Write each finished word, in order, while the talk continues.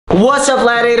What's up,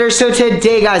 Ladiators? So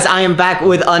today, guys, I am back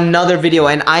with another video,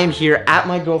 and I am here at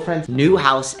my girlfriend's new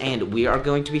house, and we are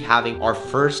going to be having our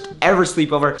first ever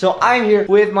sleepover. So I'm here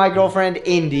with my girlfriend,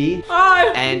 Indi. Hi!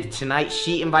 And tonight,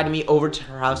 she invited me over to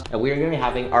her house, and we are going to be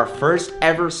having our first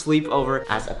ever sleepover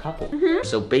as a couple.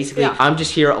 So basically, I'm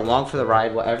just here along for the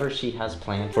ride, whatever she has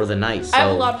planned for the night. So, I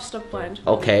have a lot of stuff planned.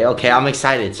 Okay, I'm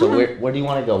excited. So where do you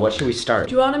want to go? What should we start?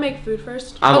 Do you want to make food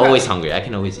first? I'm always hungry. I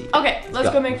can always eat. Okay, let's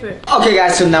go make food. Okay,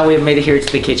 guys, so now we've made it here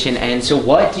to the kitchen, and so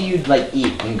what do you like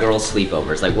eat in girls'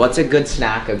 sleepovers? Like, what's a good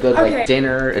snack, a good like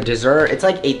dinner, a dessert? It's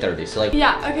like 8:30, so like.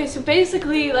 Yeah. Okay. So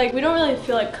basically, like, we don't really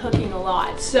feel like cooking a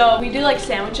lot, so we do like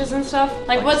sandwiches and stuff.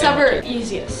 Like whatever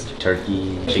easiest.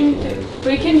 Turkey, chicken.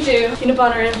 We can do peanut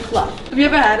butter and fluff. Have you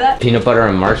ever had that? Peanut butter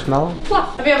and marshmallow?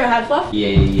 Fluff. Have you ever had fluff?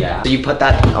 Yeah. So you put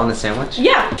that on the sandwich?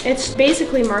 Yeah. It's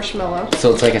basically marshmallow.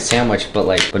 So it's like a sandwich,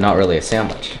 but not really a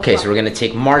sandwich. Okay, so we're gonna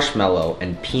take marshmallow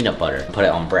and peanut butter and put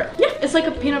it on bread. Yeah. It's like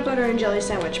a peanut butter and jelly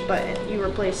sandwich, but you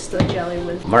replace the jelly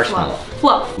with marshmallow.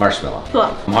 Fluff. Marshmallow.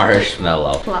 Fluff.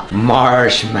 Marshmallow. Fluff.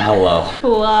 Marshmallow.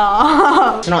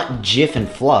 Fluff. It's not Jif and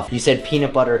fluff. You said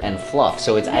peanut butter and fluff,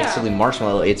 so it's actually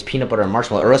marshmallow. It's peanut butter and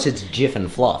marshmallow, or else it's Jif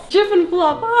and fluff. Jif and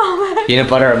fluff. Oh man. Peanut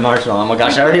butter and marshmallow. Oh my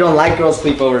gosh, I already don't like girls'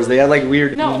 sleepovers. They have like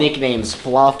weird nicknames.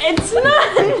 Fluff. It's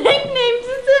not nicknames.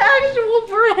 It's an actual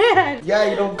brand. Yeah,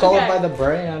 you don't call it by the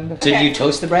brand. So do you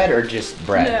toast the bread or just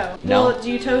bread? No. Well,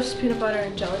 do you toast peanut butter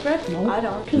and jelly bread? No. I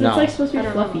don't. Because it's like supposed to be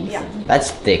fluffy. Yeah.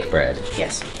 That's thick bread.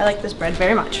 Yes. I like this bread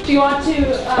very much. Do you want to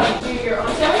do your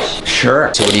own sandwich?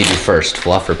 Sure. So what do you do first?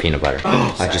 Fluff or peanut butter?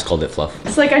 I just called it fluff.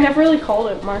 It's like I never really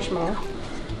called it marshmallow.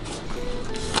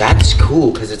 That's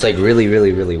cool because it's like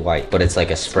really white, but it's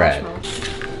like a spread.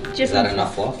 Is that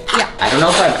enough fluff? Yeah. I don't know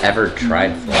if I've ever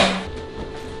tried fluff.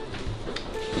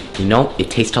 You know, it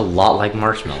tastes a lot like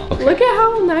marshmallow. Okay. Look at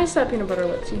how nice that peanut butter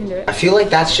looks. You can do it. I feel like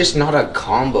that's just not a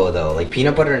combo though. Like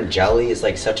peanut butter and jelly is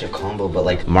like such a combo, but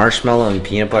like marshmallow and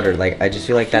peanut butter, like I just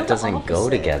feel like that doesn't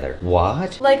go together.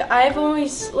 What? Like I've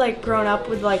always like grown up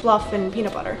with like fluff and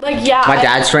peanut butter. Like yeah. My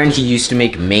dad's friend, he used to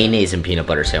make mayonnaise and peanut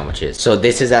butter sandwiches. So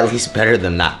this is at least better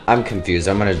than that. I'm confused.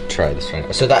 I'm gonna try this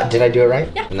one. So did I do it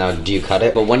right? Yeah. Now do you cut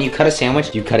it? But when you cut a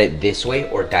sandwich, do you cut it this way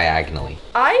or diagonally?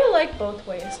 I like both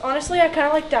ways. Honestly, I kind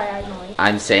of like diagonally.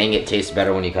 I'm saying it tastes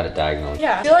better when you cut it diagonally.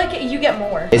 Yeah, I feel like you get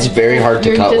more. It's very hard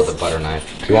to cut with a butter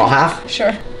knife. You want half?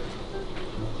 Sure.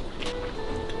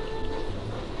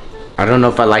 I don't know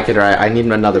if I like it or I need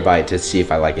another bite to see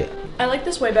if I like it. I like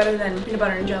this way better than peanut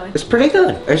butter and jelly. It's pretty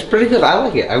good. It's pretty good. I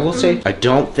like it. I will say, I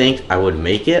don't think I would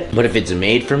make it, but if it's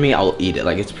made for me, I'll eat it.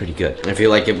 Like, it's pretty good. I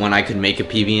feel like when I could make a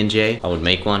PB&J, I would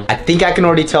make one. I think I can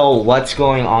already tell what's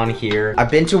going on here. I've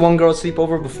been to one girl's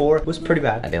sleepover before. It was pretty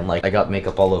bad. I didn't like it. I got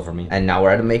makeup all over me. And now we're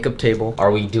at a makeup table.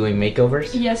 Are we doing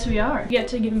makeovers? Yes, we are. You get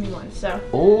to give me one, so.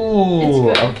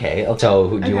 Ooh, okay.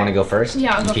 So, do you want to go first?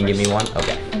 Yeah, I'll go You can first. give me one?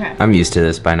 Okay. Okay. I'm used to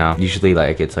this by now. Usually,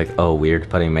 like, it's like, oh, weird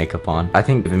putting makeup on. I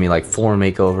think giving me like 4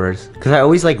 makeovers. Because I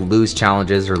always like lose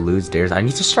challenges or lose dares. I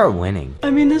need to start winning. I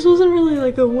mean, this wasn't really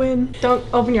like a win. Don't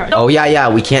open your eyes. Oh yeah,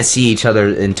 we can't see each other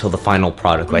until the final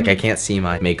product. Like I can't see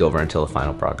my makeover until the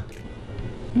final product.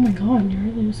 Oh my god, you're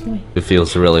really this way. It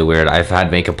feels really weird. I've had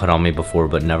makeup put on me before,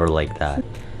 but never like that.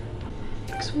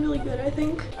 Looks really good, I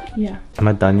think. Yeah. Am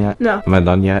I done yet? No. Am I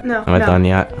done yet? No. Am I done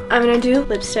yet? I'm gonna do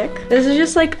lipstick. This is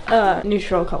just like a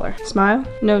neutral color. Smile.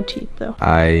 No teeth though.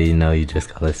 I know you just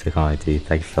got lipstick on my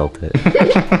teeth. I felt it.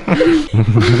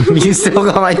 You still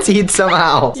got my teeth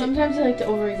somehow. Sometimes I like to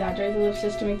over-exaggerate the lips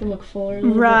just to make them look fuller. A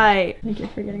little Right. bit. I think you're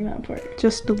forgetting that part.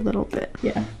 Just a little bit.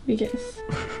 Yeah, because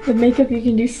with makeup you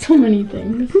can do so many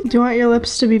things. Do you want your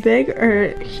lips to be big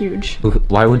or huge?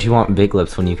 Why would you want big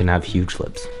lips when you can have huge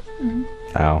lips?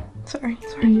 Ow. Sorry.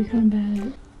 Are you kind of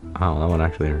bad? Ow, that one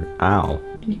actually hurt. Ow.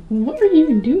 What are you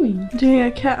even doing? Doing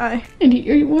a cat eye. And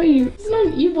what are you? It's not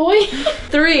an e-boy.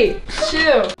 3,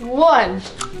 2, 1.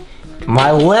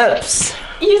 My lips!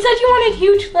 You said you wanted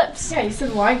huge lips. Yeah, you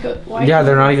said why? Yeah,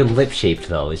 they're not even lip shaped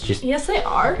though. It's just. Yes, they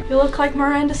are. You look like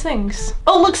Miranda sings.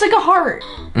 Oh, looks like a heart.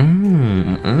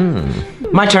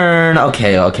 My turn.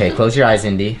 Okay. Close your eyes,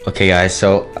 Indi. Okay, guys.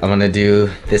 So I'm gonna do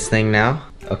this thing now.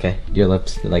 Okay, your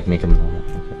lips, like make them normal.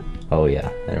 Okay. Oh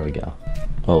yeah, there we go.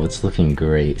 Oh, it's looking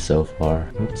great so far.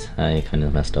 Oops, I kind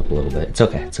of messed up a little bit. It's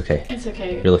okay. It's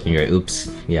okay. You're looking great. Oops.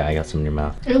 Yeah, I got some in your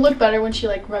mouth. It'll look better when she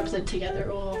like rubs it together. It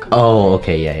will all come Oh,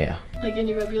 okay. Yeah. Like, and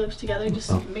you rub your lips together,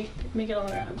 just make it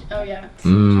all around. Oh yeah.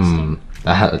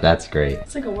 That's great.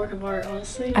 It's like a work of art,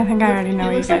 honestly. I think I already know it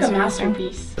what looks you guys like a are using.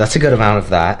 masterpiece. That's a good amount of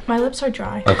that. My lips are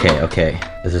dry. Okay.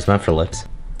 Is this meant for lips?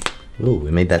 Ooh,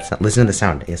 we made that sound. Listen to the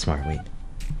sound. ASMR. Wait.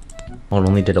 Oh, it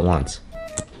only did it once.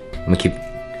 I'm gonna keep.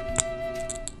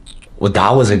 Well,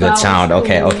 that was a good sound.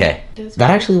 Okay, cool. okay.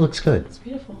 That actually looks good. It's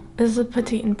beautiful. This is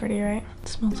petite and pretty, right? It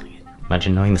smells like it.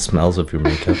 Imagine knowing the smells of your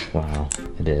makeup. Wow,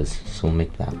 it is. So we'll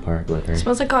make that part glittery. It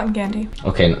smells like cotton candy.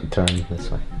 Okay, no, turn this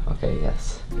way. Okay,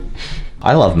 yes.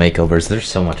 I love makeovers. They're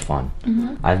so much fun.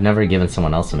 I've never given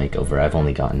someone else a makeover. I've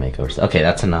only gotten makeovers. Okay,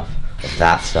 that's enough of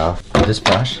that stuff. With this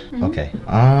brush? Okay.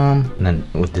 And then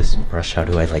with this brush, how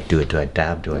do I like do it? Do I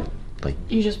dab? Do I like?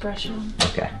 You just brush it on.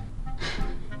 Okay.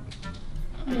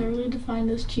 I really define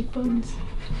those cheekbones.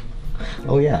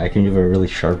 Oh yeah, I can give her a really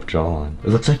sharp jawline. It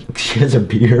looks like she has a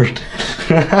beard.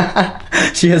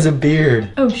 She has a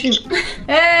beard. Oh shoot.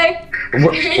 Hey!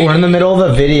 We're in the middle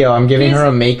of a video. I'm giving her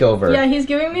a makeover. Yeah, he's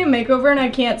giving me a makeover and I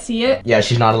can't see it. Yeah,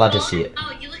 she's not allowed to see it.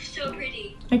 Oh, you look so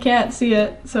pretty. I can't see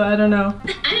it, so I don't know.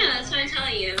 I know, that's what I'm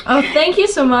telling you. Oh, thank you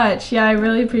so much. Yeah, I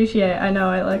really appreciate it. I know,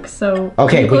 I look so...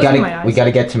 Okay, I'm closing my we eyes.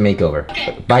 gotta get to makeover.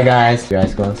 Bye guys. Your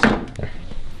eyes closed. There.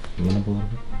 You wanna go a little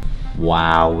bit?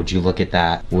 Wow, would you look at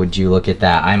that? Would you look at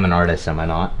that? I'm an artist, am I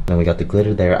not? Then we got the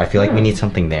glitter there. I feel like we need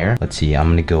something there. Let's see, I'm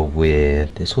gonna go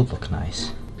with, this would look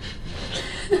nice.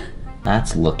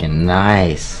 That's looking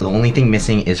nice. The only thing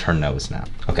missing is her nose now.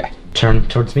 Okay, turn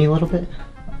towards me a little bit.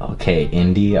 Okay,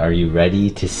 Indy, are you ready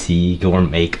to see your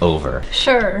makeover?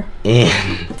 Sure. In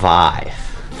 5,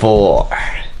 4,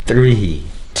 3,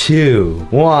 2,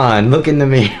 1. Look in the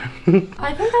mirror.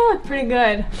 I think I look pretty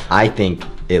good. I think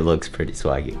it looks pretty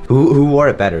swaggy. Who wore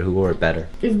it better? Who wore it better?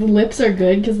 If the lips are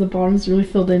good because the bottom's really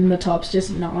filled in, the top's just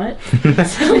not.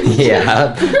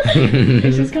 Yeah.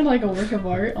 It's just kind of like a work of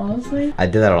art, honestly. I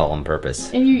did that all on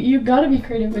purpose. And you gotta be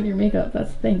creative with your makeup.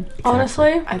 That's the thing.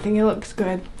 Honestly, I think it looks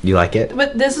good. You like it?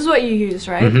 But this is what you use,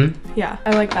 right? Mm-hmm. Yeah,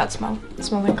 I like that smell. It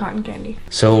smells like cotton candy.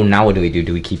 So now what do we do?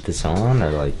 Do we keep this on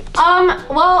or like?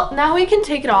 Well, now we can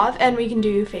take it off and we can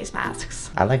do face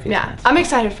masks. I like face Yeah, masks. I'm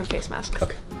excited for face masks.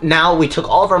 Okay. Now we took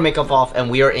all of our makeup off and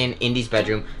we are in Indy's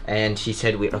bedroom and she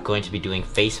said we are going to be doing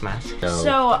face masks.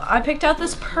 So I picked out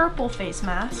this purple face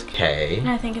mask. Okay. And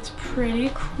I think it's pretty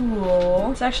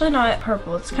cool. It's actually not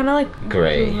purple. It's kind of like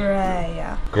Gray. Gray,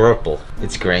 yeah. Purple.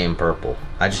 It's gray and purple.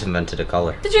 I just invented a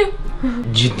color. Did you?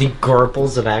 Do you think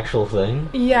purple's an actual thing?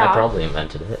 Yeah. I probably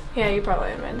invented it. Yeah, you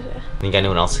probably invented it. Think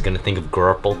anyone else is gonna think of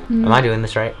purple? Am I doing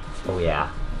this right? Oh yeah.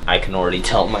 I can already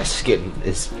tell my skin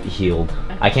is healed.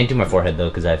 I can't do my forehead though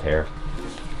because I have hair.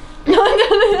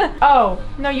 Oh,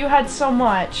 no, you had so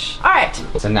much. All right.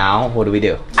 So now, what do we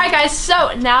do? All right, guys,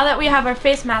 so now that we have our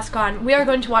face mask on, we are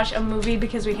going to watch a movie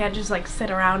because we can't just like sit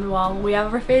around while we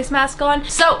have our face mask on.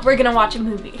 So we're gonna watch a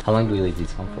movie. How long do we leave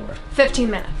these on for? 15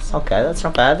 minutes. Okay, that's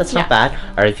not bad. That's not bad.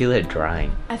 I already feel it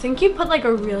drying. I think you put like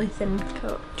a really thin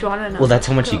coat. Do you want to know? Well, that's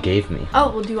how much you gave me. Oh,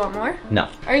 well, do you want more? No.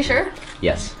 Are you sure?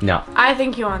 Yes. No. I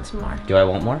think you want some more. Do I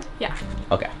want more? Yeah.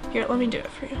 Okay. Here, let me do it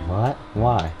for you. What?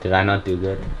 Why? Did I not do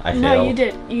good? I failed. No, you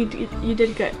did. You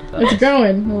did good. It's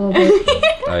growing a little bit.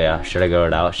 Oh yeah. Should I grow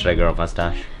it out? Should I grow a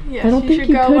mustache? Yes, I don't think should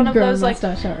you grow could one of grow those a like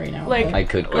mustache out right now. like- but- I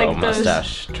could grow Like a those-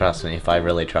 mustache. Trust me, if I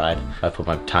really tried. If I put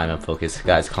my time and focus.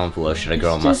 Guys, comment below. Should I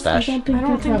grow a It's just- mustache? I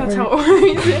don't think that's how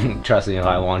it works. Trust me, if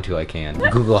I want to, I can.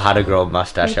 Google how to grow a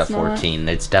mustache It's at not. 14.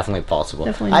 It's definitely possible.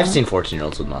 Definitely I've not. seen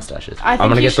 14-year-olds with mustaches. I think I'm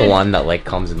gonna you get the should- one that like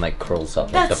comes and like curls up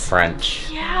like the That's- French.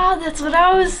 Yeah, that's what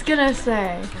I was gonna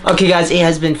say. Okay, guys, it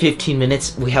has been 15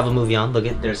 minutes. We have a movie on. Look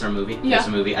at, there's our movie. Yeah. There's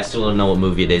a movie. I still don't know what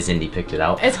movie it is. Indy picked it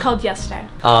out. It's called Yesterday.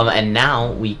 And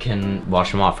now we can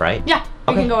wash them off, right? Yeah,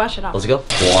 we Okay. can go wash it off. Let's go.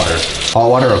 Water. Hot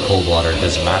water or cold water?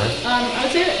 Doesn't matter. I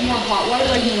would say more hot water,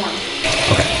 like warm.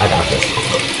 Okay, I got this.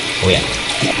 Oh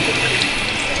yeah.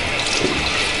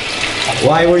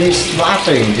 Why were you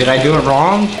laughing? Did I do it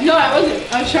wrong? No, I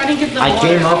wasn't. I was trying to get the I water.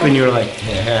 came up and you were like,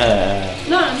 yeah.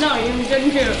 No, you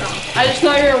didn't do it wrong. I just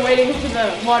thought you were waiting for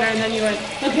the water and then you went,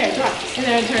 okay, got it. And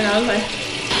then it turned out, I was like,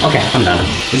 Okay, I'm done.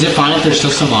 Is it fine if there's still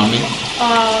some on me?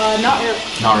 not really.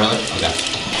 Not really? Okay.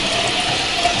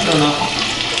 I don't know.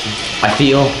 I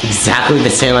feel exactly the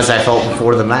same as I felt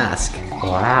before the mask.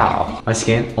 Wow. My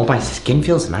skin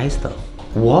feels nice though.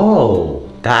 Whoa.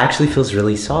 That actually feels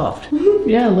really soft.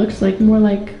 Yeah, it looks like more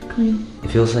like clean. It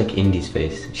feels like Indy's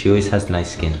face. She always has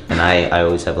nice skin. And I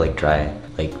always have like dry,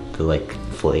 like the like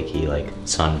flaky, like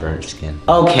sunburned skin.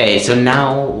 Okay, so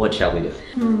now what shall we do?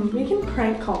 We can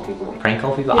prank call people. Prank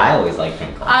call people? I always like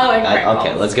prank calls. I like prank Okay,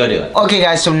 calls. let's go do it. Okay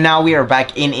guys, so now we are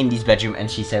back in Indy's bedroom and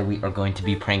she said we are going to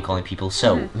be prank calling people.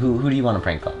 So, who do you want to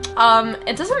prank call?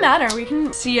 It doesn't matter. We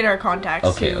can see in our contacts.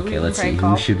 Okay, who we okay, can let's see. prank Who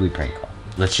call. should we prank call?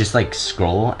 Let's just like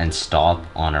scroll and stop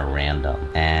on a random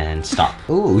and stop.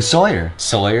 Ooh, Sawyer.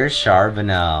 Sawyer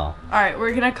Charbonneau. Alright,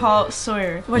 we're gonna call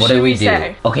Sawyer. What do should we do?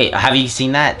 say? Okay, have you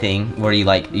seen that thing where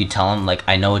you tell them like,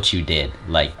 I know what you did,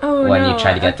 like Oh, when no, you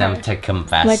try to get them okay. to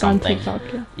confess Like something. on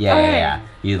TikTok. Yeah, Alright. yeah.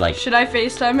 You like Should I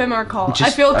FaceTime him or call? I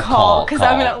Just feel a call, because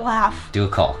I'm call. gonna laugh. do a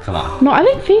call. Come on. No, I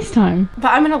think FaceTime. But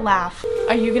I'm gonna laugh.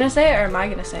 Are you gonna say it or am I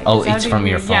gonna say it? 'Cause Oh, that'd it's be from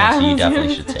your weird. phone, Yeah, so you I was definitely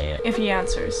gonna should say it. If he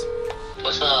answers.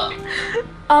 What's up?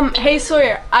 Hey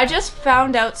Sawyer, I just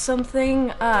found out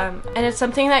something, and it's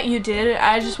something that you did.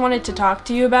 I just wanted to talk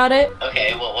to you about it.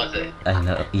 Okay, what was it? I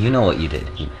know. You know what you did.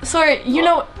 Sawyer, you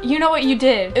know what you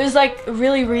did. It was like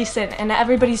really recent, and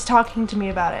everybody's talking to me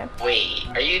about it. Wait,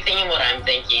 are you thinking what I'm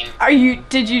thinking?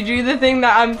 Did you do the thing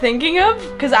that I'm thinking of?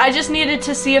 Because I just needed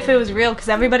to see if it was real, because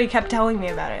everybody kept telling me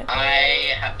about it.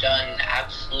 I have done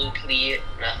absolutely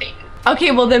nothing.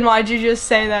 Okay, well then why'd you just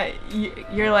say that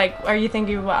you're like, are you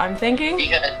thinking of what I'm thinking?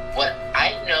 Because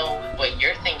what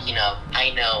you're thinking of, I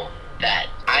know that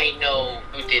I know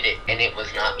who did it, and it was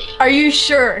not me. Are you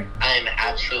sure? I'm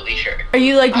absolutely sure. Are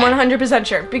you like 100%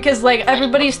 sure? Because like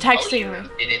everybody's I won't tell texting you me.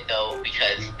 who did it though,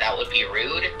 because that would be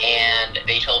rude, and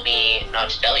they told me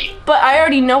not to tell you. But I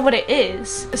already know what it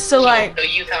is. So like, So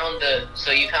you found the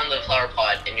flower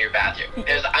pot in your bathroom.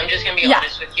 Because I'm just gonna be Yeah.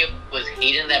 honest with you, it was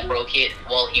Hayden that broke it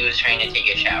while he was trying to take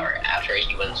a shower after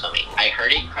he went swimming. I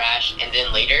heard it crash, and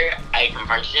then later I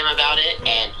confronted him about it,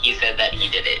 and he said that he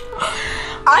did it.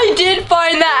 I did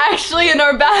find that actually in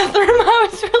our bathroom. I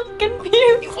was really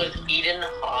confused. It was Eden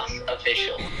Haas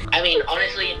official. I mean,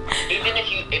 honestly, even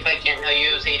if I can't tell you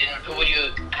it was Hayden, who would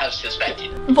you have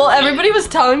suspected? Well, everybody was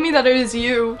telling me that it was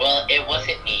you. Well, it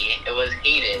wasn't me. It was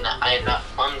Hayden. I am not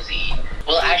clumsy.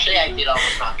 Well, actually, I did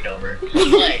almost knock it over.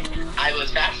 But I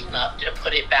was fast enough to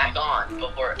put it back on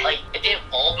before, like, it didn't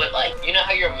fall, but, like, you know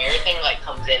how your mirror thing, like,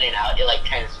 comes in and out? It, like,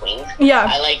 kind of swings? Yeah.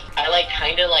 I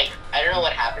kind of, like, I don't know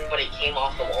what happened, but it came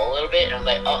off the wall a little bit, and I was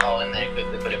like, uh-oh, and then I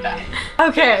quickly put it back.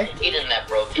 Okay. Hayden that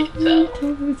broke it,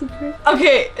 so.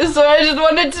 Okay, so I just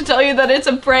wanted to tell you that it's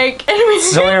a prank. And we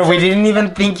Sawyer, we didn't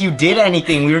even think you did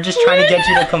anything. We were just trying to get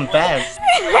you to confess.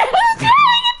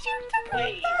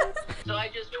 Wait, so I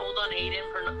just told on Hayden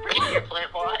for breaking your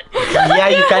plant pot? Yeah,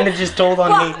 you kind of just told on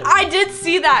Well, Hayden. I did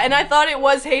see that, and I thought it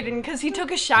was Hayden because he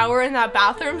took a shower in that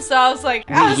bathroom. So I was like,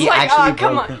 He oh, actually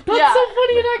come broke on. it. That's Yeah. so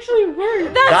funny. It actually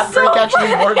worked. That That's break so actually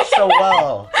funny. worked so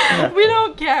well. We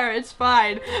don't care, it's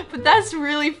fine. But that's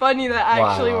really funny that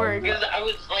actually Wow. worked. Because I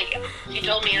was like, he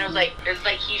told me, and I was like, it's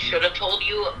like he should have told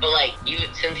you, but like,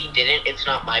 since he didn't, it's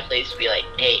not my place to be like,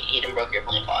 hey, Hayden broke your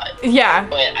plant pot. Yeah.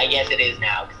 But I guess it is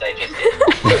now, because I just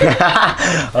did.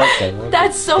 Okay. well,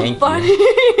 That's so thank you. funny.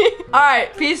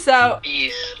 Alright, peace out.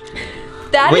 Peace.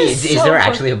 That Wait, is is so there fun-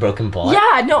 actually a broken pot?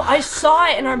 Yeah, no, I saw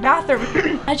it in our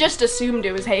bathroom. I just assumed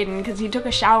it was Hayden because he took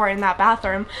a shower in that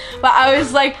bathroom. But I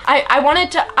was like,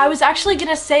 I was actually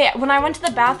gonna say it. When I went to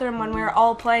the bathroom when we were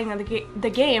all playing the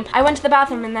game, I went to the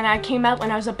bathroom and then I came out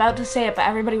when I was about to say it, but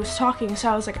everybody was talking. So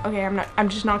I was like, okay, I'm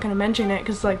just not gonna mention it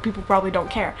because like people probably don't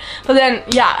care. But then,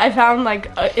 yeah, I found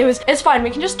like, it's fine.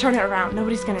 We can just turn it around.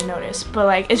 Nobody's gonna notice. But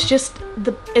like, it's just,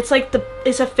 it's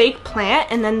a fake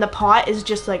plant and then the pot is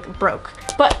just like broke.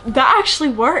 But that actually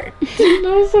worked. That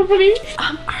was so funny.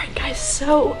 Alright guys,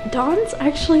 so Don's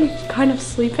actually kind of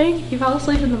sleeping. He fell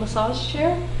asleep in the massage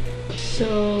chair.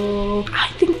 So I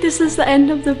think this is the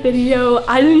end of the video.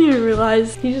 I didn't even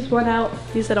realize he just went out.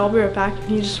 He said, I'll be right back. And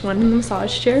he just went in the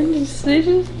massage chair and he just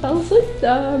fell asleep.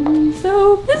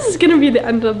 So this is gonna be the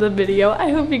end of the video. I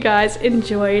hope you guys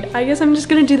enjoyed. I guess I'm just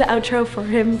gonna do the outro for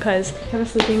him because he's kind of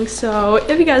sleeping. So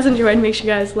if you guys enjoyed, make sure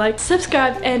you guys like,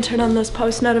 subscribe, and turn on those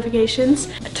post notifications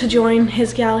to join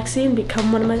his galaxy and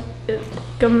become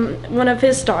one of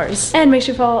his stars. And make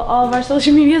sure you follow all of our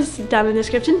social medias down in the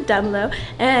description down below.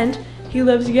 And he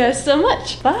loves you guys so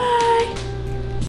much. Bye.